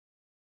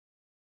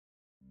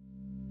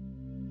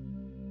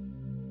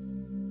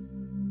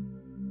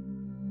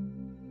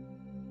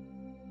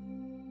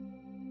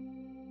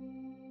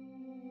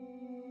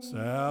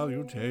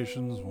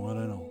Salutations, one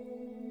and all.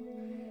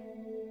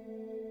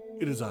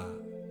 It is I,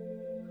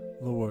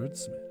 the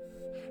Wordsmith,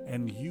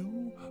 and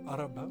you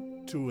are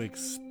about to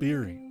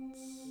experience.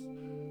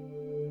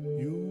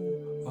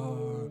 You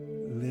are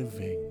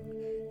living.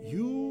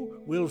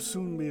 You will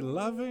soon be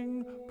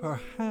loving,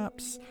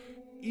 perhaps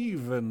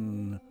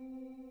even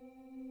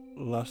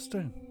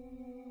lusting.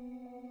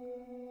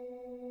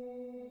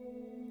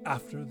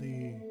 After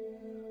the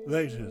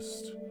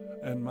latest,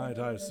 and might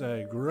I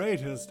say,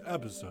 greatest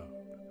episode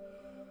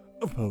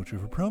of Poetry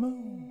for Promo.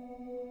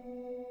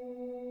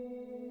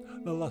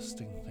 The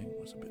lusting thing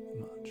was a bit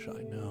much,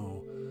 I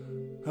know.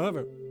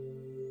 However,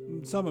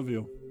 some of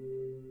you,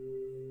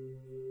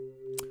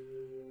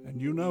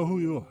 and you know who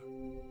you are.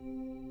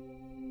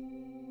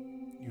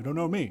 You don't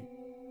know me,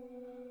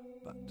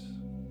 but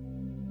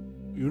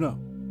you know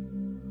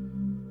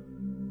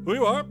who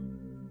you are.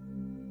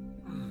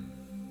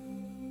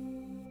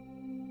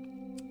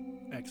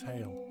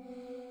 Exhale.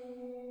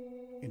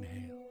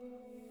 Inhale.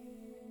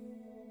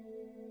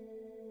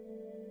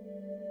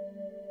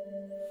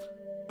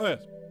 Oh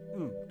yes,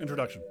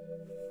 introduction.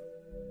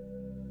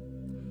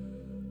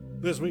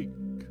 This week,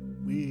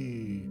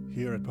 we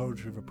here at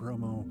Poetry for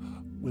Promo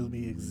will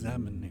be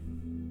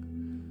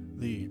examining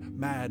the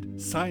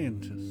mad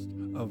scientist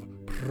of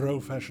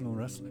professional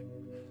wrestling,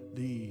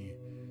 the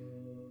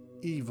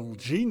evil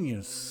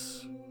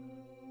genius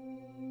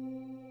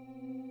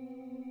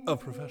of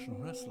professional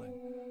wrestling.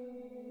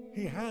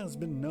 He has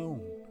been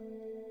known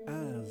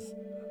as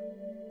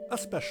a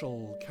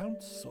special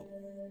counsel.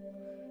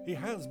 He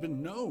has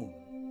been known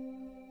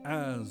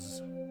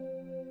as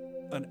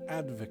an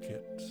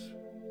advocate.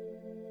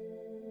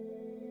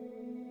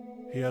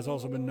 He has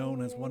also been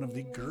known as one of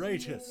the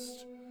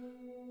greatest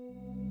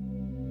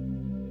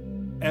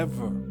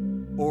ever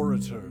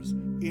orators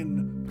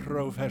in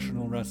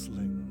professional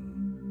wrestling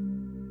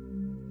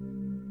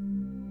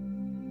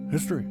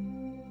history.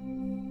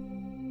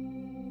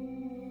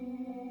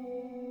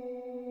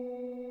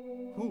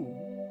 Who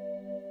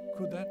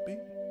could that be?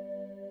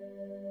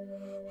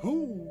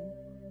 Who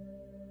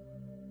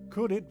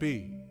could it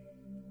be?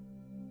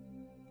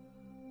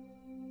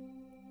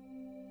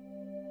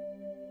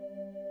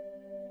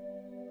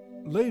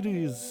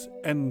 Ladies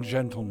and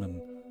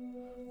gentlemen,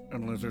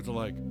 and lizards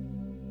alike,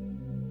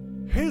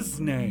 his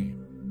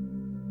name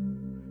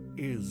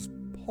is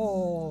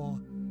Paul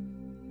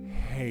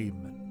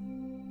Heyman.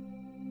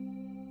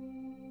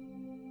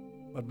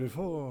 But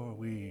before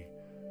we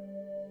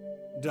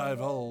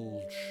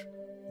divulge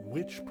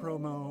which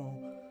promo,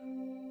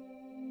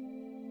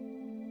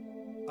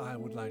 I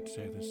would like to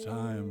take this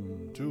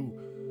time to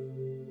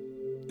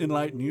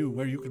enlighten you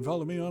where you can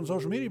follow me on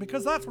social media,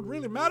 because that's what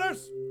really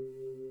matters.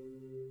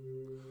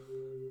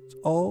 It's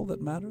all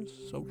that matters.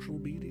 Social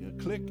media.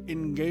 Click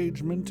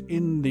engagement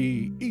in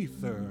the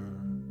ether.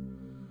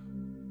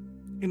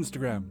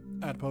 Instagram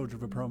at Poetry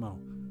for Promo.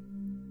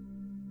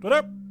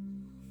 Twitter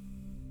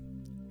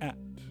at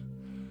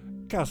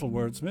Castle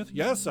Wordsmith.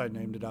 Yes, I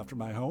named it after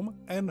my home.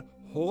 And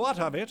what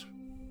of it?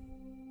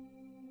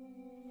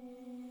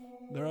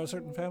 There are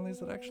certain families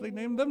that actually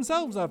name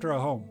themselves after a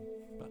home.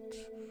 But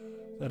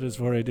that is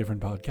for a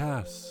different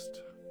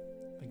podcast.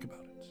 Think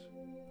about it.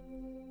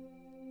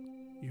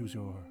 Use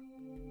your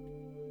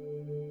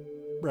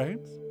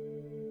brains.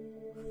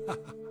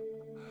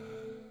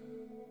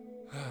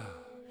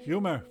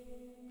 Humor.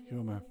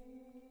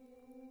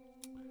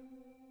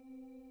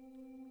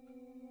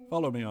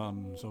 Follow me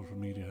on social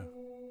media.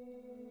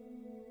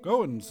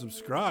 Go and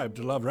subscribe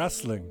to Love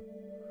Wrestling.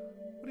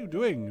 What are you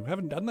doing? You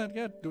haven't done that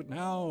yet? Do it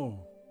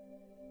now.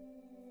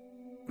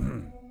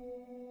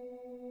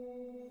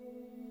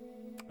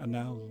 And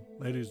now,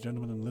 ladies,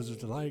 gentlemen, and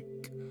lizards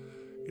alike,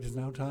 it is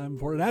now time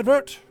for an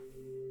advert.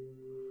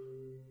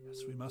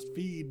 Yes, we must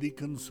feed the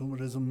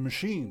consumerism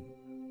machine.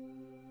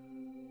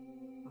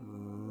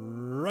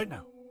 Right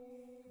now.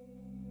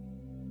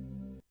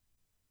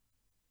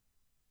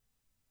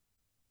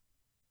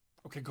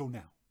 Okay, go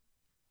now.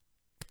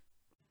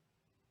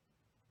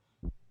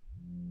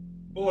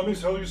 Well, let me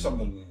tell you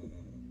something,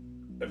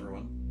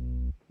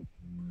 everyone.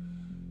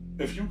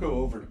 If you go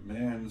over to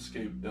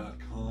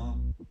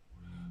manscaped.com,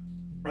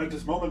 right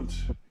this moment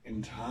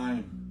in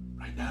time,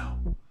 right now,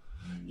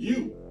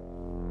 you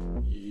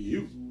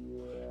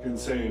can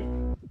save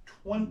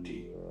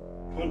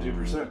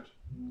 20%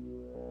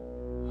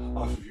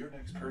 off of your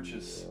next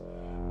purchase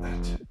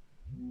at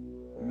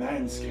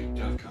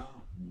manscaped.com.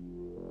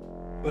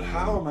 But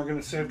how am I going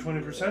to save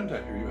 20%,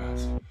 I hear you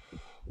ask?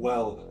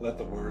 Well, let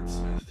the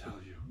wordsmith tell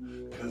you.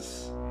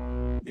 Because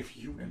if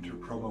you enter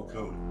promo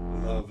code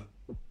Love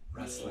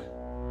Wrestling,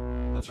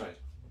 that's right,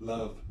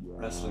 Love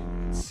Wrestling,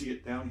 you can see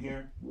it down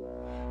here. You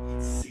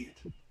can see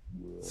it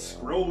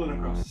scrolling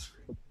across the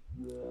screen.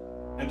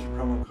 Enter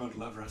promo code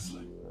Love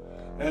Wrestling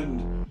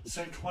and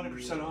save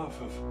 20% off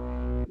of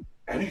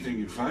anything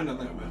you find on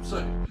that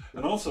website.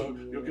 And also,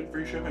 you'll get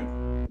free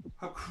shipping.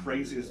 How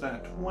crazy is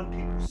that?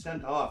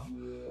 20% off.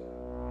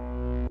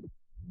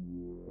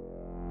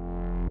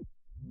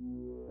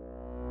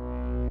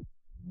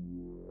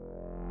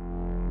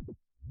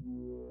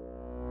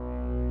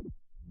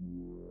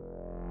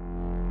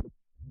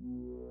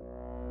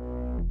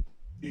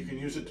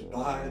 use it to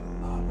buy the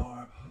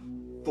lawnmower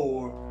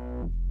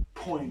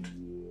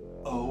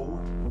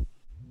 4.0.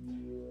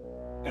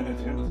 And at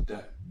the end of the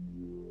day,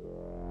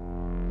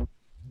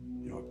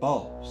 your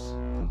balls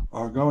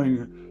are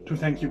going to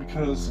thank you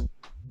because,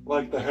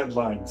 like the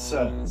headline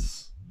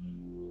says,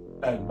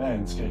 at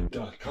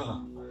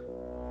manscaped.com,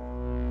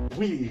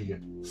 we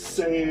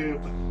save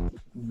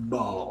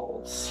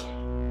balls.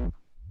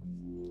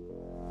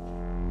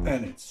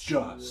 And it's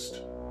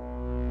just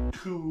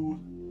too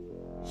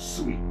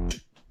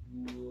sweet.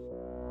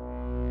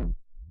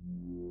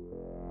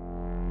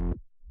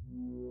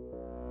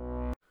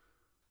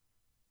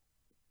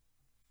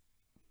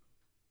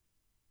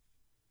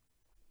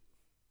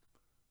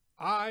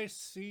 I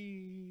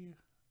see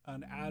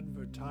an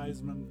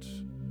advertisement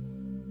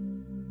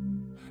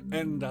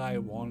and I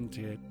want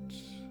it.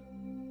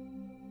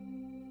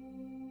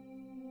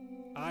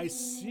 I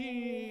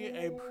see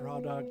a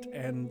product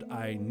and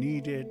I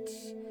need it.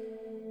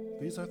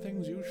 These are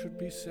things you should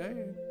be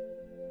saying.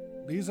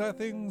 These are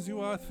things you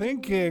are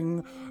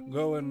thinking.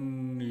 Go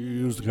and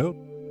use the code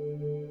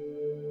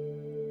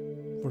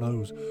for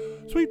those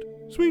sweet,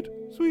 sweet,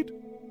 sweet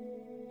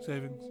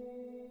savings.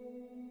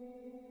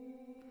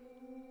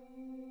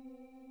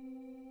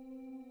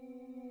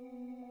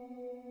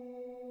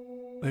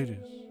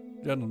 Ladies,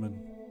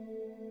 gentlemen,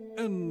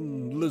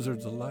 and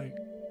lizards alike,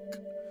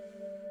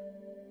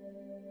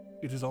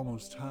 it is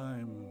almost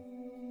time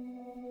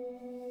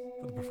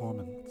for the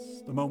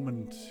performance, the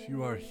moment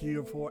you are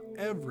here for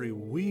every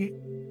week.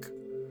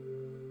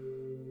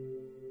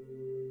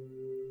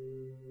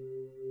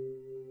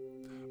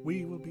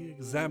 We will be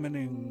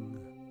examining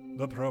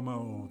the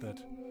promo that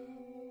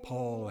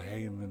Paul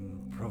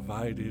Heyman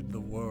provided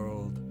the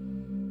world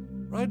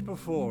right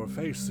before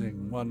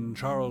facing one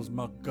Charles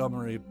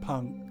Montgomery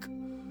Punk.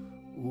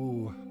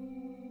 Ooh,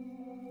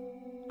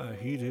 a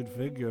heated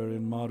figure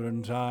in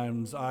modern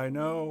times. I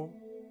know.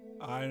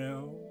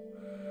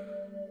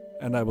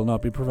 And I will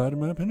not be providing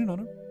my opinion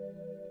on it.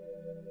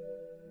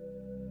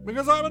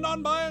 Because I'm a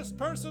non-biased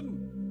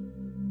person.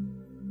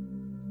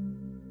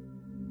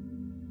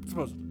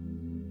 Supposedly.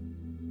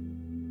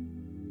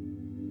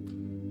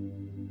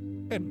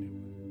 Anyway.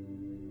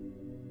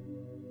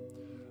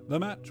 The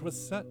match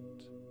was set.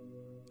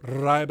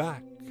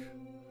 Ryback,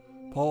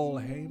 Paul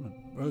Heyman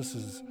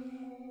versus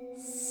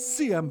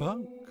CM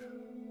Punk.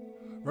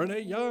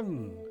 Renee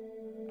Young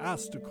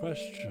asked a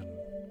question.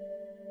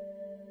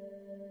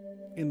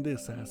 In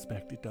this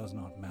aspect, it does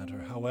not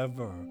matter.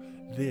 However,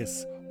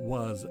 this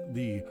was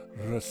the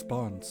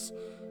response.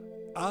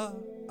 I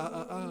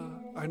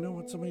know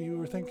what some of you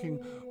are thinking.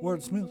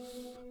 Wordsmith,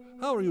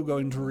 how are you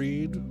going to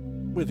read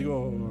with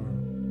your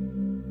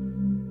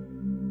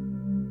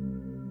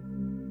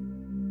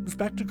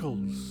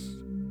spectacles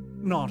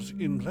not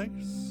in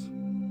place?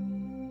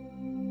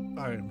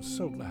 I am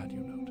so glad you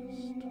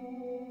noticed.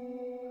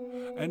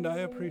 And I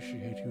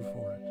appreciate you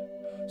for it.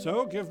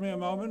 So give me a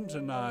moment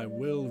and I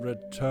will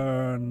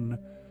return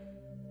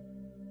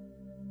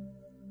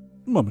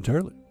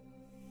momentarily.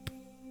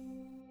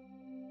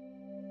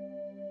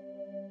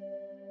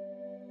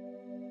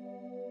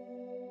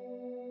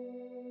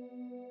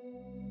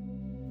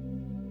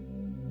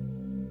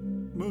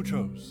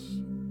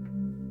 Muchos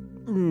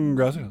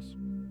gracias.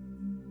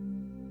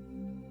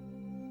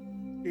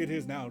 It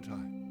is now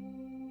time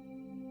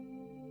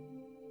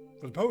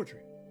for the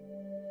poetry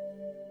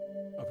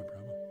of a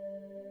promo.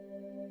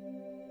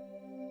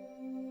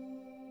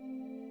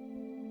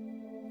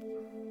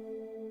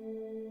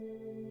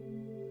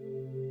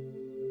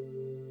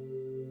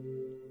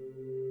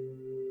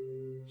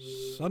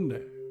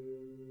 Sunday.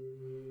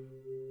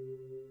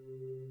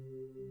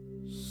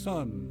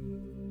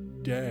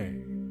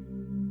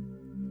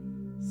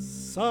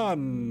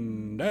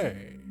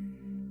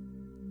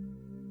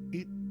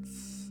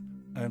 It's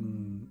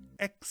an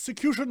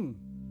execution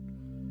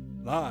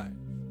live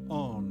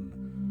on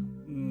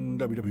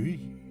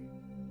WWE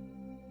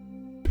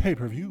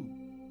pay-per-view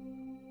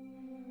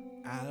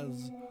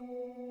as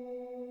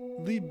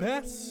the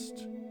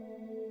best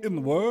in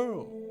the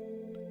world,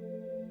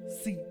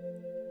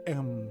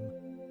 CM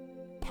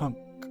Punk,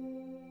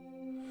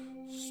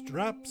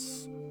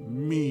 straps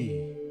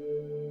me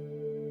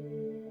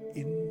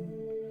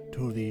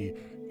into the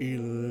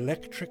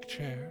electric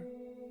chair,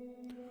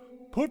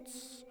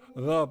 puts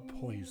the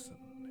poison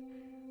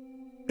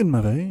in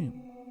my veins,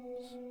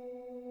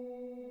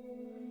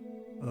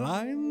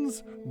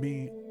 lines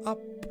me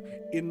up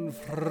in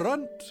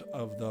front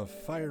of the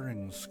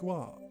firing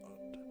squad,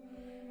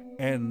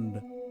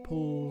 and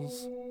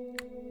pulls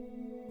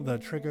the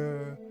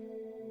trigger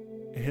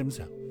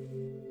himself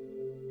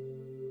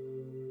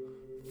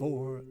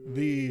for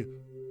the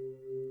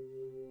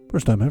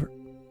first time ever.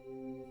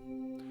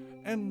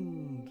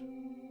 And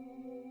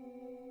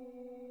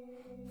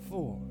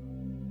for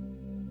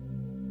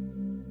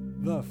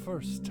the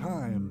first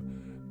time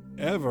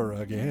ever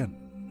again,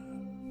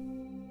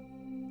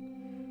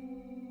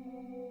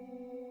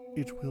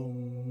 it will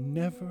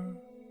never,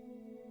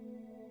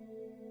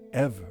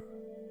 ever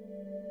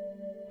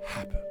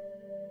happen.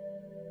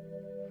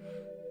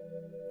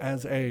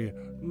 As a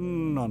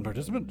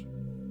non-participant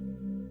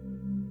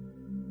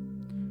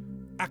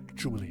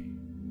actually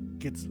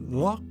gets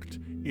locked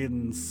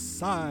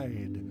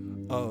inside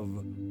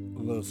of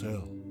the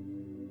cell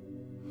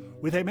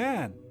with a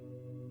man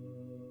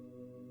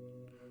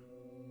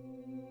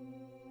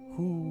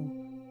who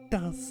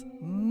does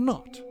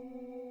not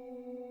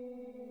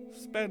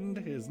spend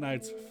his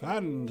nights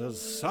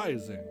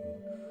fantasizing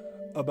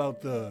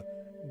about the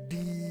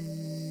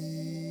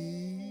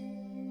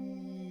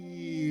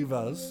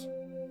divas.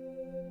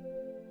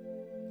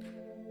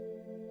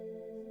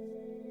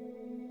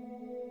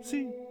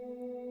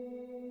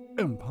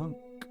 CM Punk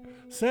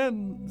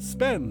spends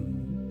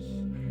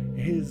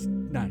his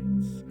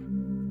nights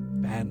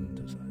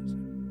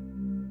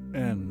fantasizing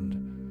and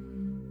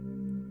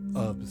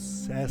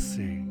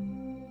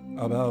obsessing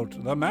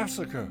about the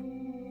massacre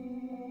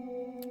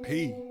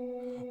he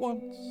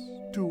wants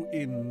to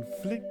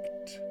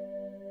inflict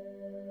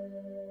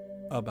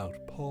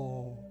about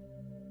Paul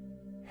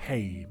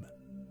Heyman.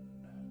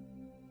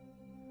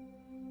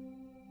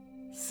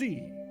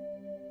 CM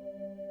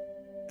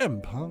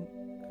Punk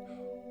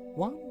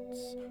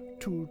wants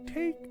to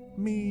take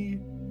me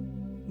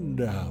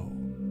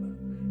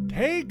down,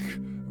 take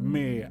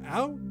me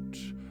out,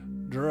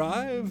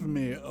 drive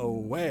me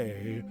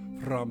away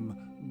from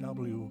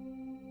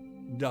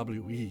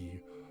WWE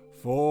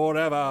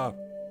forever.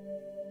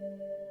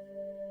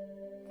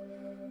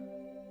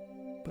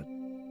 But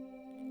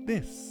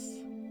this,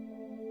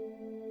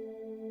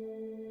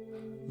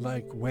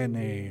 like when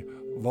a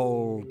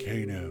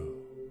volcano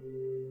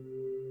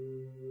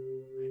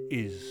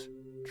is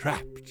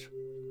trapped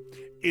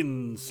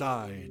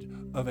inside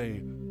of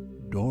a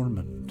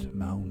dormant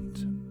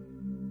mountain,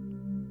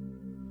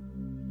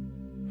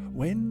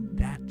 when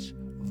that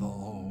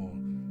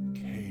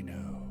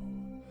volcano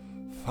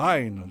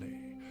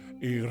finally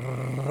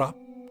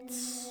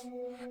erupts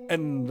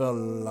and the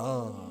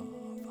lava,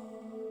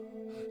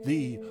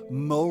 the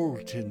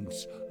molten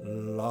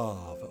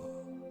lava,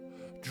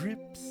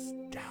 drips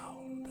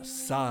down the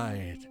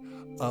side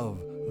of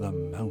the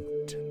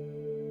mountain,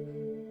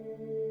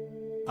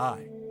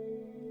 I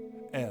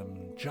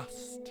am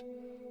just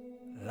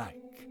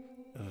like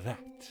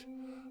that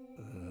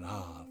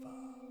lava.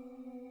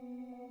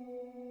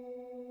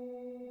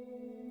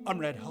 I'm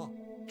red hot,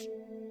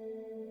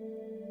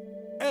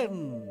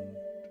 and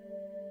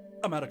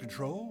I'm out of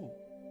control.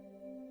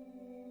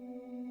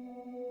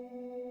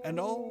 And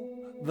all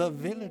the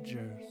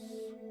villagers,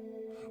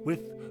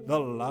 with the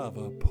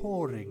lava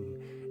pouring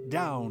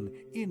down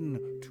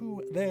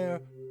into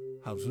their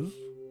houses,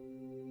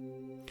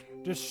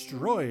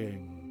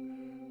 destroying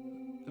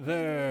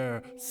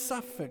their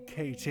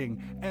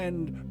suffocating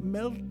and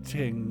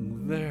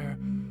melting their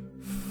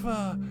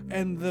fur,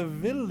 and the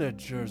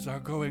villagers are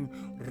going,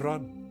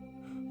 run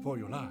for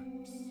your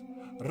lives,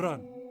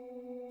 run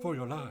for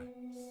your lives,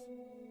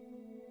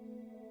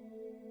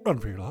 run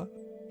for your lives.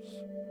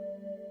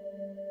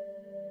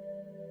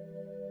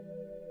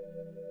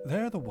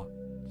 They're the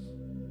ones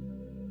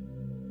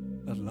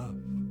that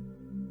love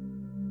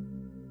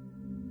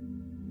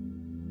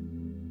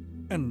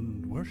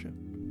and worship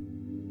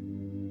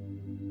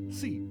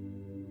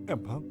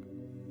CM Punk.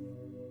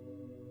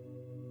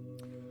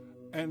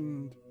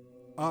 And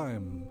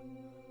I'm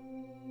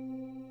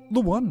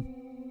the one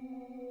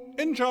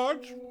in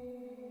charge,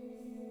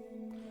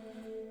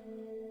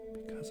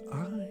 because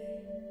I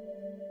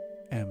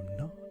am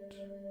not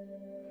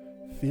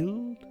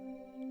filled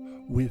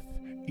with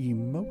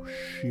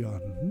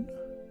emotion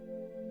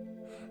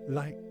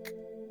like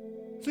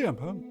CM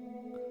Punk,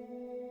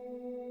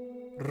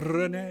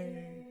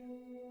 Renee.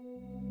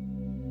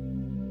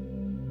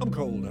 I'm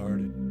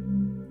cold-hearted,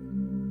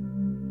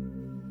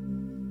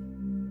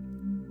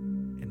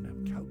 and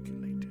I'm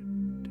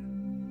calculated,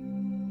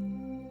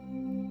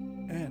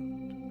 and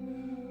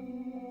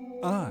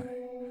I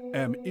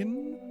am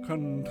in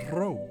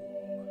control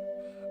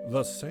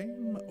the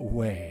same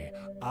way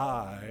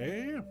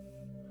I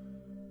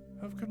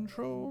have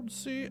controlled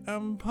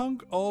CM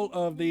Punk all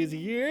of these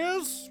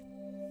years.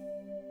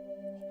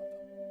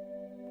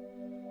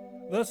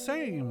 The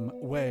same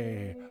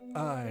way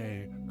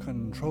I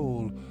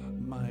control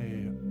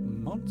my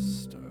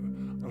monster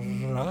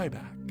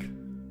Ryback.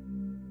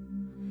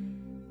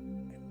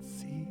 And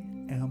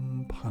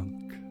CM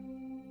Punk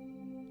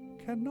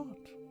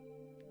cannot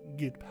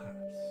get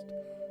past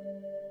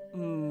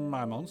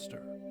my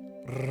monster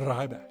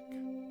Ryback,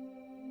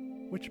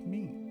 which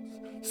means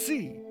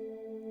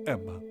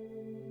CM Punk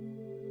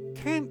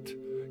can't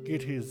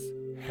get his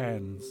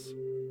hands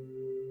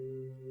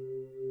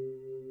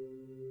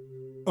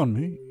on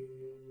me,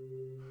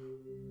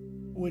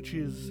 which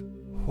is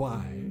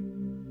why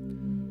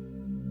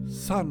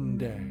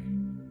Sunday,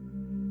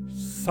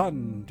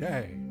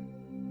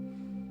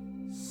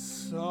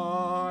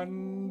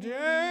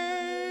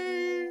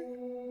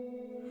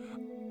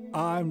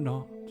 I'm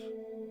not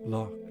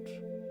locked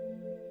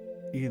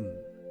in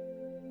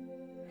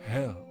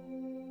hell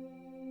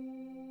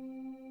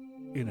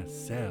in a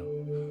cell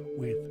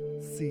with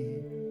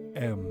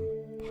CM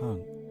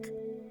Punk.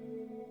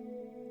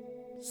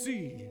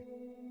 CM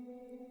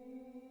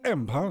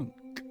And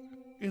Punk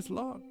is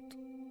locked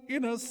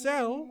in a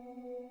cell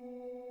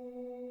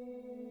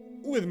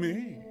with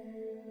me.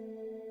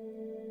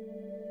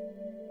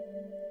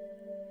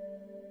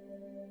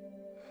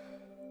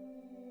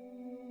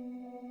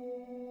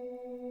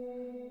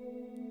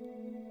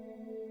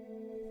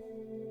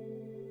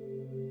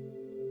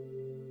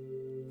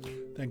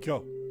 Thank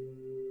you.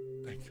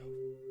 Thank you.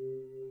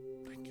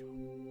 Thank you.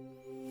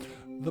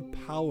 The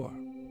power,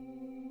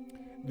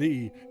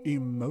 the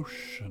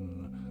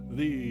emotion,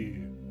 the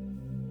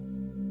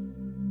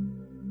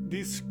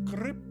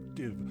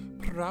descriptive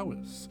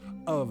prowess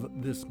of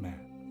this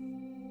man.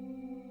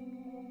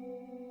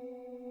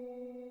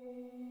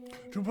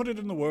 To put it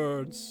in the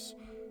words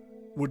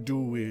would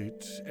do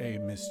it a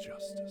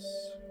misjustice.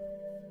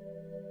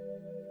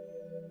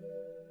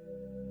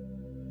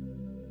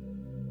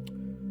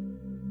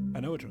 I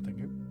know what you're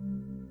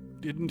thinking.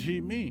 Didn't he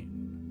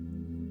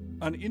mean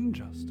an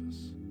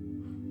injustice?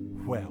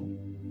 Well,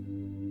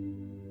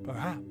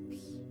 perhaps,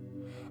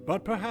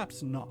 but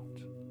perhaps not.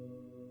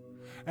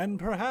 And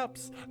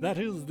perhaps that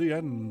is the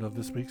end of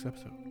this week's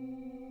episode.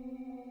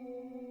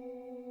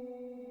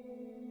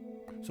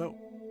 So,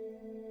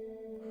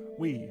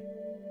 we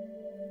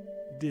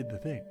did the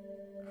thing.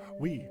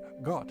 We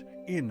got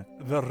in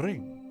the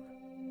ring.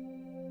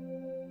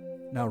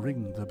 Now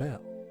ring the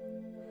bell.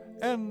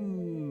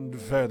 And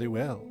fare thee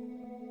well.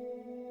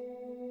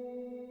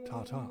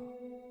 Ta-ta.